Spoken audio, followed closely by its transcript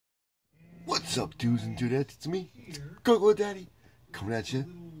What's up, dudes and dudettes? It's me, Go Daddy, coming at you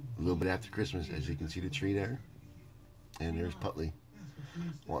a little bit after Christmas. As you can see the tree there, and there's Putley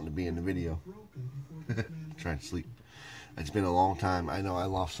wanting to be in the video. Trying to sleep. It's been a long time. I know I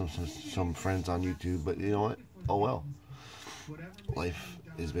lost some friends on YouTube, but you know what? Oh well. Life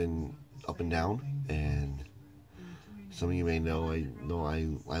has been up and down, and some of you may know I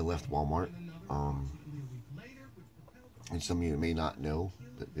left Walmart. And some of you may not know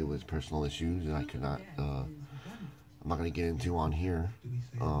that it was personal issues and I could not, I'm not going to get into on here.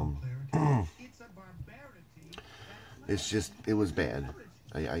 It's just, it was bad.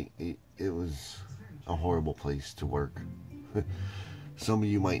 It was a horrible place to work. Some of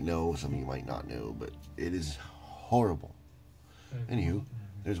you might know, some of you might not know, but it is horrible. Anywho,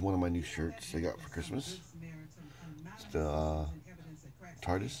 there's one of my new shirts I got for Christmas. It's the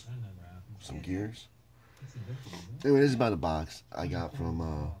TARDIS, some gears. Anyway, this is about a box I got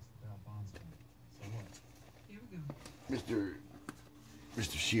from Mr.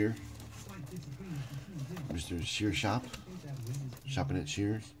 Scheer. Mr. Scheer Shop. Shopping at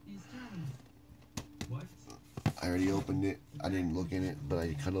Scheer's. I already opened it. I didn't look in it, but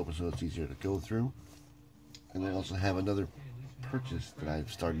I cut it open so it's easier to go through. And I also have another purchase that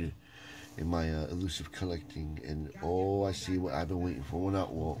I've started in my elusive collecting. And oh, I see what I've been waiting for.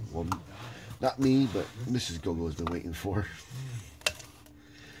 Well, not me, but Mrs. Gogo has been waiting for.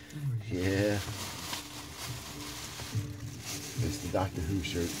 Yeah. It's the Doctor Who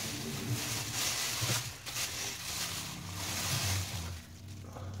shirt.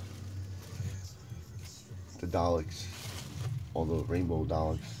 The Daleks. All the rainbow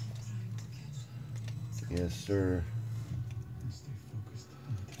Daleks. Yes, sir.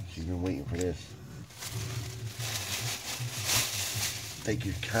 She's been waiting for this. Thank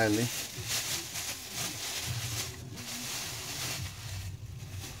you kindly.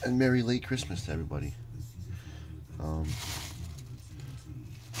 And Merry late Christmas to everybody. Look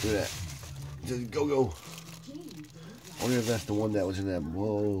at that. Just go. I wonder if that's the one that was in that.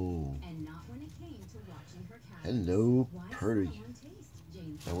 Whoa. Hello, Purdy.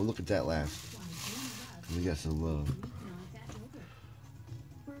 Now we'll look at that last. We got some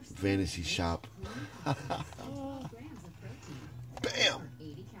fantasy shop. Bam!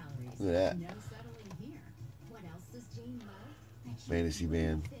 Look at that. Fantasy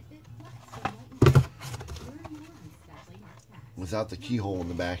band. Without the keyhole in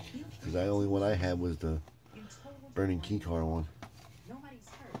the back, because the only one I had was the burning key car one.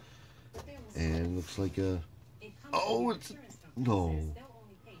 And looks like a. Oh, it's no.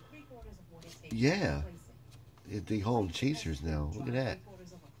 Yeah, they call them chasers now. Look at that.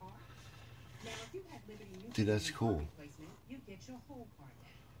 Dude, that's cool.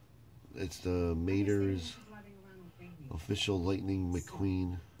 It's the Mater's official Lightning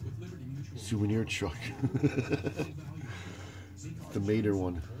McQueen souvenir truck. The Mater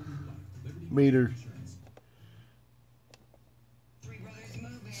one. Mater.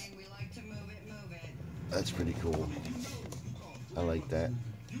 That's pretty cool. I like that.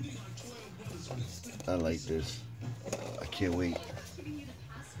 I like this. I can't wait.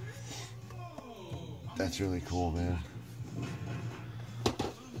 That's really cool, man.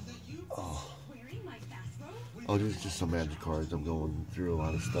 Oh, there's just some magic cards. I'm going through a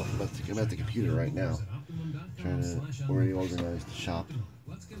lot of stuff. I'm at the computer right now, trying to already organize the shop.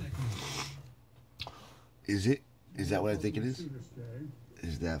 Is it? Is that what I think it is?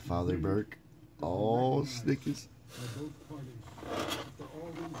 Is that Father Burke? Oh, Snickers.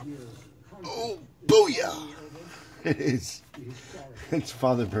 Oh, booyah! It is. It's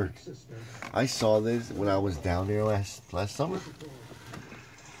Father Burke. I saw this when I was down there last summer.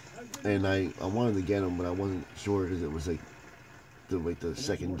 And I wanted to get them, but I wasn't sure because it was like the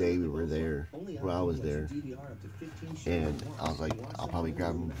second day we were there, when I was there. And I was like, I'll probably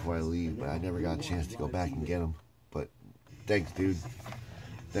grab them before I leave, but I never got a chance to go back and get them. But thanks, dude.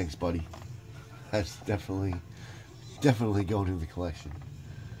 Thanks, buddy. That's definitely going in the collection,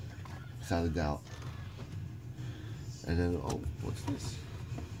 without a doubt. And then, oh, what's this?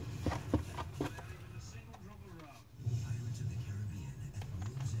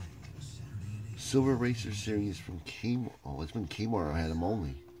 Silver Racer series from Kmart. Oh, it's been Kmart. I had them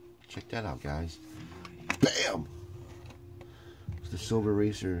only. Check that out, guys. Bam! It's the Silver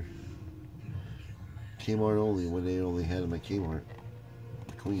Racer Kmart only when they only had them at Kmart.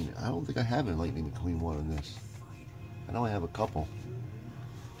 McQueen. I don't think I have a Lightning McQueen one on this. I know I have a couple.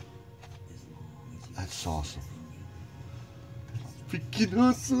 That's awesome. Freaking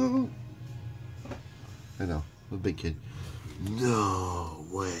awesome! I know. I'm a big kid. No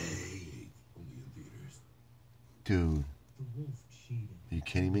way. Dude. Are you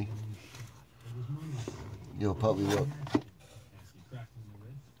kidding me? Yo, puppy, look.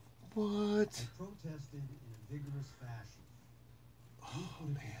 What? Oh,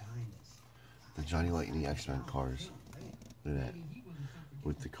 man. The Johnny Lightning X-Men cars. Look at that.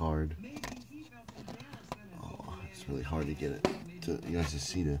 With the card. Oh, it's really hard to get it. You guys to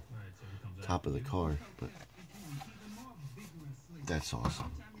see the top of the car, but that's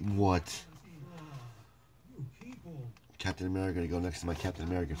awesome. What? Captain America to go next to my Captain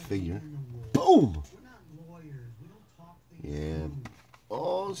America figure. Boom! Yeah.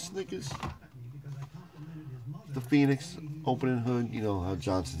 Oh, Snickers. The Phoenix opening hood. You know how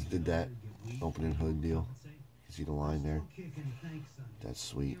Johnson's did that opening hood deal. You see the line there? That's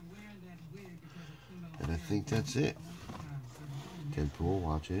sweet. And I think that's it. Deadpool,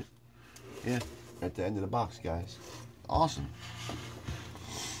 watch it. Yeah, at the end of the box, guys. Awesome.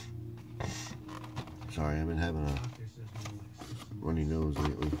 Sorry, I've been having a runny nose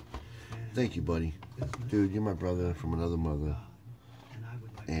lately. Thank you, buddy. Dude, you're my brother from another mother.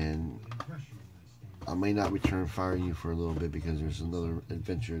 And I may not return fire you for a little bit because there's another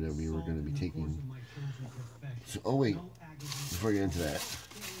adventure that we were going to be taking. So, oh, wait. Before I get into that,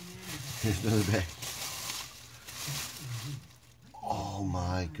 here's another bag. Oh,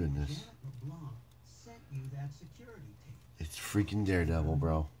 my goodness. It's freaking Daredevil,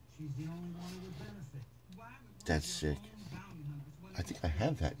 bro. That's sick. I think I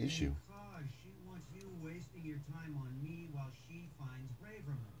have that issue.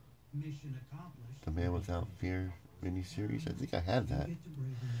 The Man Without Fear miniseries. I think I have that.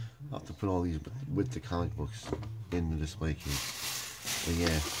 I'll have to put all these with the comic books in the display case. But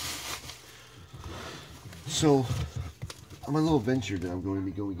yeah. So, my little venture that I'm going to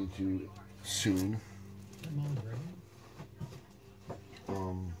be going into soon.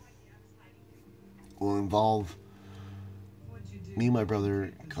 Will involve me and my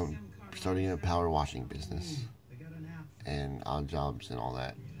brother starting a power washing business and odd jobs and all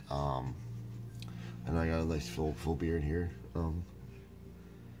that. And I got a nice full beard here.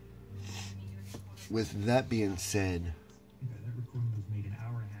 With that being said,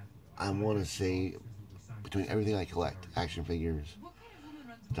 I want to say between everything I collect, action figures,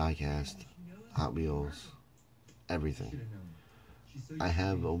 die-cast, Hot Wheels, everything, I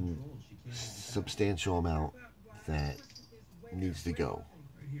have a substantial amount that needs to go.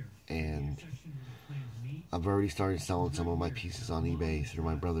 And I've already started selling some of my pieces on eBay through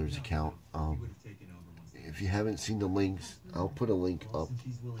my brother's account. If you haven't seen the links, I'll put a link up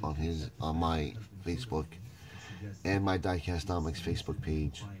on my Facebook and my Diecast-omics Facebook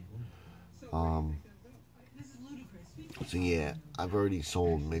page. So yeah, I've already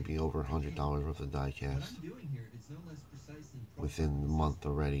sold maybe over $100 worth of diecast within the month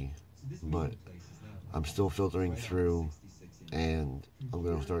already, but I'm still filtering through, and I'm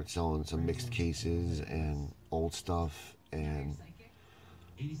going to start selling some mixed cases and old stuff and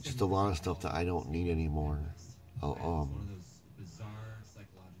just a lot of stuff that I don't need anymore.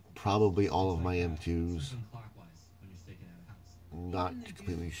 Probably all of my M2s. Not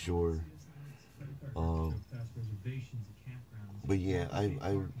completely sure. But yeah,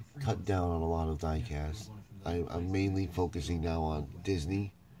 I cut down on a lot of diecast. I'm mainly focusing now on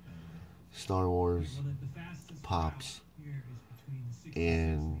Disney, Star Wars, Pops,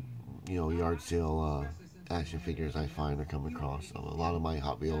 and yard sale action figures I find or come across. A lot of my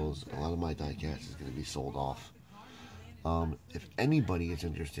Hot Wheels, a lot of my diecast is going to be sold off. If anybody is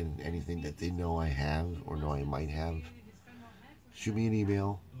interested in anything that they know I have or know I might have, shoot me an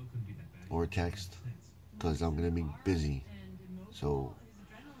email or a text, because I'm going to be busy. So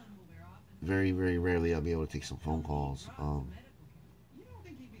very, very rarely I'll be able to take some phone calls.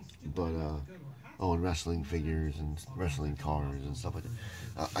 And wrestling figures and wrestling cars and stuff like that.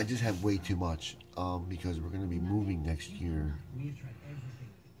 I just have way too much because we're going to be moving next year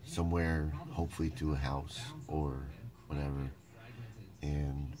somewhere, hopefully to a house or whatever.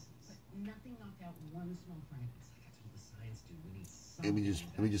 And let me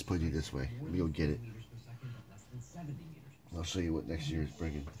just put it this way. Let me go get it. I'll show you what next year is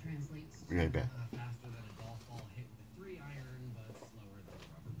bringing. Be right back.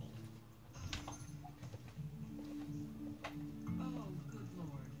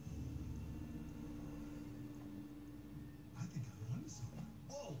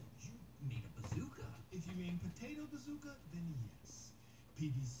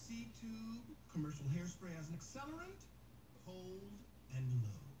 PVC tube, commercial hairspray as an accelerant, cold and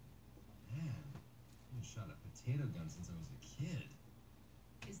low. Man, I've shot a potato gun since I was a kid.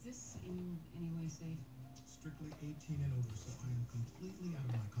 Is this in any way safe? Strictly 18 and over, so I am completely out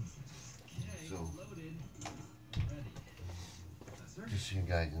of my comfort zone. Okay, So, loaded. Ready. Yes, sir. Just so you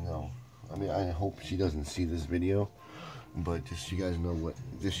guys know, I mean, I hope she doesn't see this video, but just so you guys know what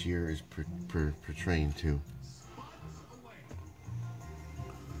this year is portraying to.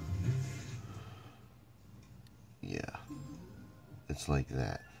 Yeah, it's like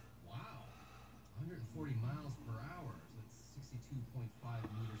that. Wow, 140 miles per hour. That's 62.5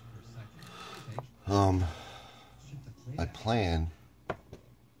 meters per second. I plan.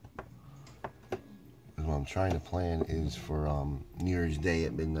 What I'm trying to plan is for New Year's Day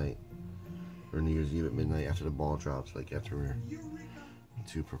at midnight, or New Year's Eve at midnight after the ball drops, like after we're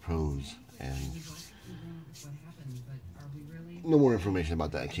to propose. And no more information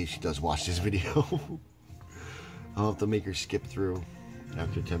about that in case she does watch this video. I'll have to make her skip through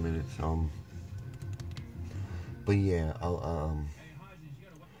after 10 minutes. But yeah,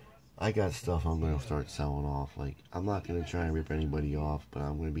 I got stuff I'm going to start selling off. Like, I'm not going to try and rip anybody off, but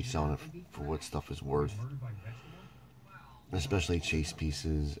I'm going to be selling it for what stuff is worth. Especially chase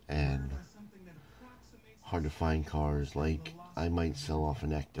pieces and hard to find cars. Like, I might sell off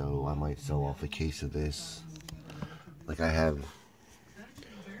an Ecto. I might sell off a case of this. Like, I have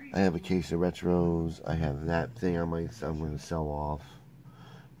a case of retros. I have that thing I'm going to sell off.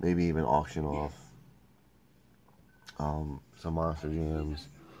 Maybe even auction off. Some Monster Jams.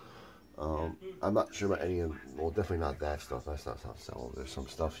 I'm not sure about any of, well, definitely not that stuff. That's not selling. There's some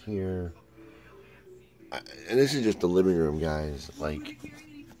stuff here. And this is just the living room, guys. Like,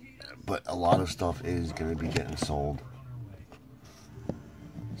 but a lot of stuff is going to be getting sold.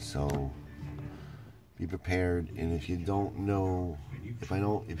 So, be prepared. And if you don't know,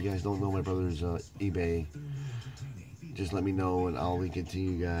 if you guys don't know my brother's eBay, just let me know and I'll link it to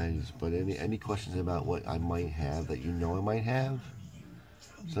you guys. But any questions about what I might have that you know I might have,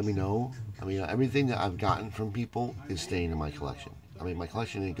 just let me know. I mean, everything that I've gotten from people is staying in my collection. I mean, my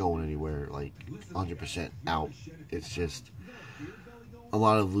collection ain't going anywhere, like 100% out. It's just a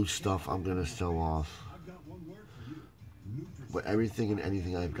lot of loose stuff I'm going to sell off. But everything and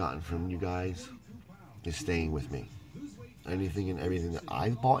anything I've gotten from you guys is staying with me. Anything and everything that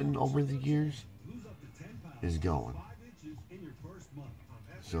I've bought in over the years is going.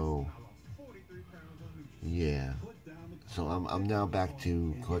 So, yeah. So I'm now back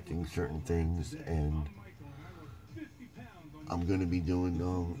to collecting certain things, and I'm gonna be doing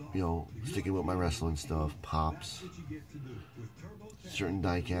you know, sticking with my wrestling stuff, pops, certain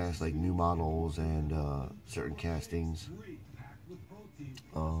die casts like new models and certain castings.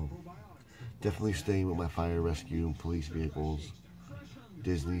 Definitely staying with my fire rescue and police vehicles.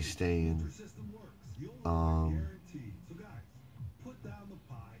 Disney staying.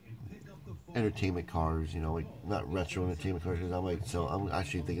 Entertainment cars, you know, like not retro entertainment cars. I'm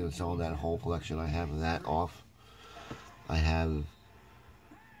actually thinking of selling that whole collection. I have that off. I'm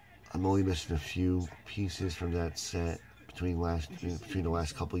only missing a few pieces from that set between the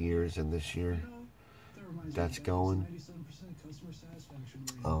last couple years and this year. That's going.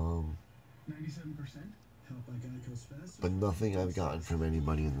 But nothing I've gotten from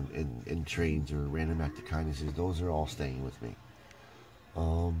anybody in trades or random act of kindnesses. Those are all staying with me.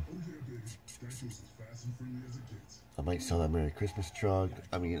 I might sell that Merry Christmas truck.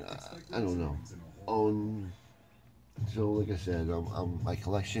 I mean, I don't know. So like I said, my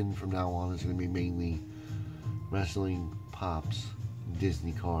collection from now on is going to be mainly wrestling, pops,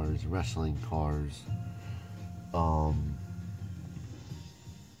 Disney cars, wrestling cars,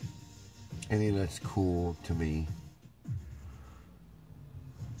 anything that's cool to me,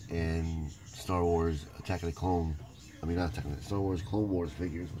 and Star Wars Attack of the Clone. I mean, not Attack of the Star Wars Clone Wars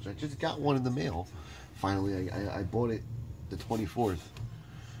figures, which I just got one in the mail. Finally, I bought it the 24th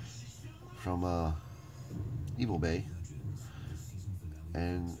from Evil Bay,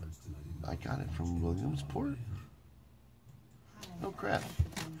 and I got it from Williamsport. Oh crap!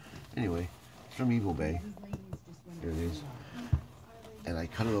 Anyway, it's from Evil Bay. Here it is, and I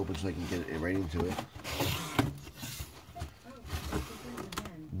cut it open so I can get it right into it.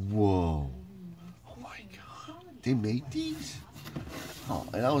 Whoa! Oh my god! They made these? Oh,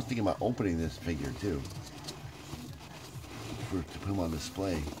 and I was thinking about opening this figure too, to put him on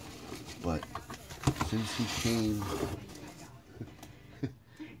display, but since he came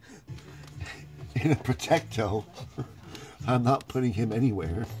in a Protecto, I'm not putting him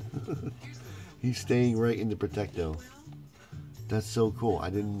anywhere. He's staying right in the Protecto. That's so cool. I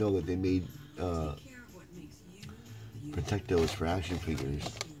didn't know that they made Protectos for action figures.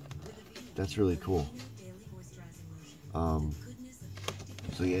 That's really cool.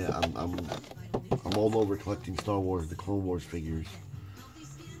 So yeah, I'm all over collecting Star Wars, the Clone Wars figures.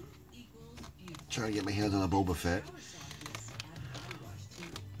 Trying to get my hands on a Boba Fett.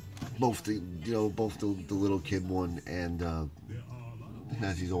 Both the little kid one and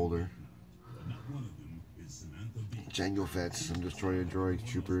as he's older, Jango Fett's, some Destroyer Droids,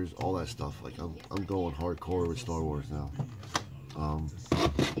 Troopers, all that stuff. Like I'm going hardcore with Star Wars now.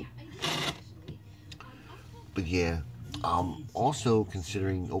 But yeah, also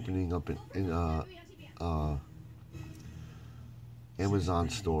considering opening up in Amazon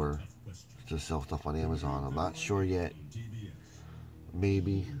store to sell stuff on Amazon. I'm not sure yet.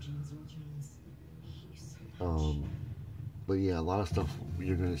 Maybe. But yeah, a lot of stuff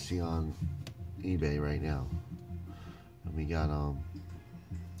you're gonna see on eBay right now. And we got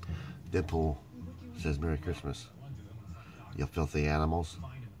Deadpool says Merry Christmas, you filthy animals.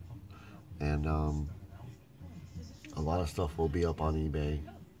 And a lot of stuff will be up on eBay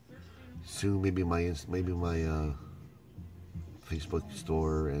soon. Maybe my Facebook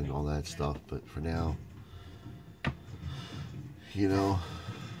store and all that stuff. But for now, you know,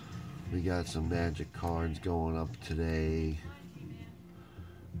 we got some Magic cards going up today.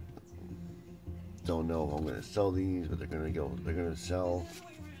 Don't know if I'm gonna sell these, but they're gonna sell.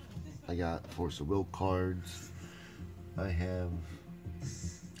 I got Force of Will cards. I have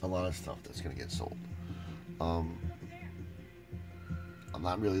a lot of stuff that's gonna get sold. I'm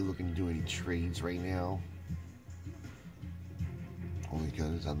not really looking to do any trades right now, only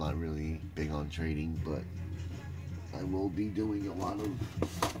because I'm not really big on trading, but I will be doing a lot of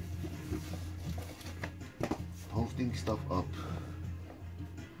posting stuff up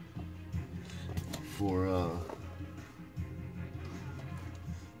for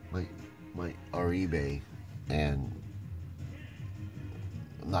our eBay, and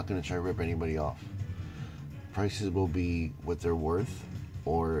I'm not going to try to rip anybody off. Prices will be what they're worth,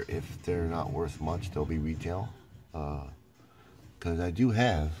 or if they're not worth much, they'll be retail. Because I do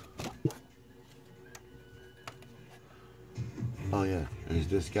have, oh yeah, there's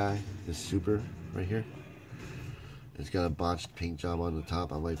this guy, this Super right here. It's got a botched paint job on the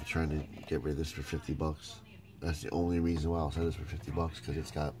top. I might be trying to get rid of this for 50 bucks. That's the only reason why I'll sell this for 50 bucks, because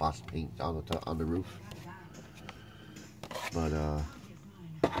it's got botched paint on the roof. But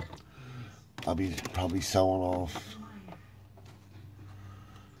I'll be probably selling off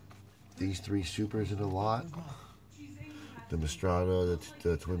these 3 Supers in a lot. The Mastrada,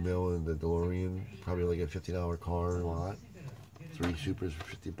 the Twin Mill, and the DeLorean, probably like a $50 car lot. 3 Supers for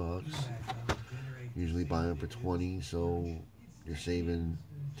 50 bucks. Usually buy them for 20, so you're saving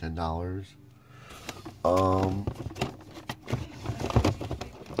 $10.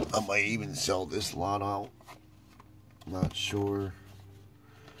 I might even sell this lot out. Not sure.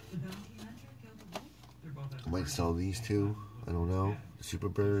 I might sell these 2. I don't know. The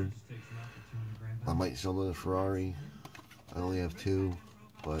Superbird. I might sell the Ferrari. I only have 2,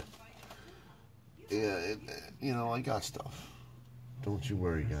 but yeah, you know, I got stuff. Don't you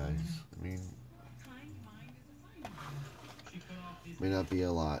worry, guys. I mean, may not be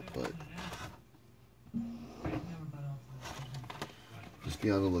a lot, but just be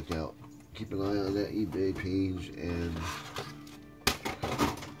on the lookout. Keep an eye on that eBay page, and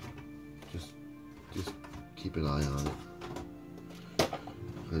just keep an eye on it,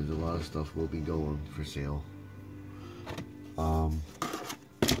 because a lot of stuff will be going for sale.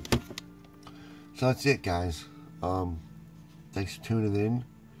 So that's it, guys. Thanks for tuning in.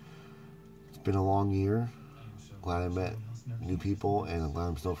 It's been a long year. Glad I met new people, and I'm glad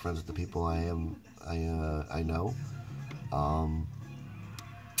I'm still friends with the people I know.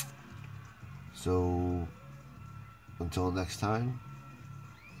 So until next time,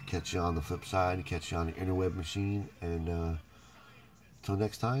 catch you on the flip side, catch you on the interweb machine, and until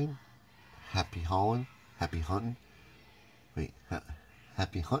next time, happy hauling, happy hunting. Wait,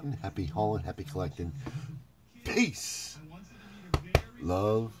 happy hunting, happy hauling, happy collecting. Peace,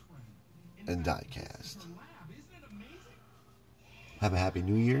 love, and diecast. Have a happy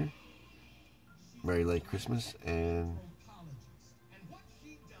New Year, Merry late Christmas, and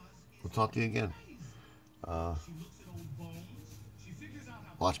we'll talk to you again.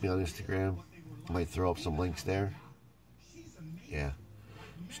 Watch me on Instagram. I might throw up some links there. Yeah,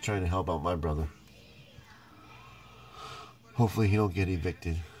 just trying to help out my brother. Hopefully he don't get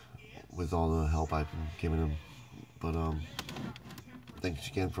evicted with all the help I've been giving him. But thanks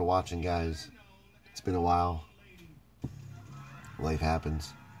again for watching, guys. It's been a while. Life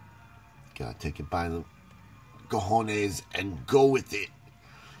happens. Gotta take it by the cojones and go with it.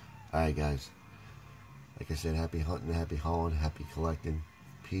 Alright, guys. Like I said, happy hunting, happy hauling, happy collecting.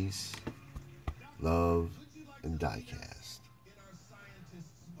 Peace, love, and diecast.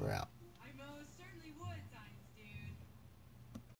 We're out.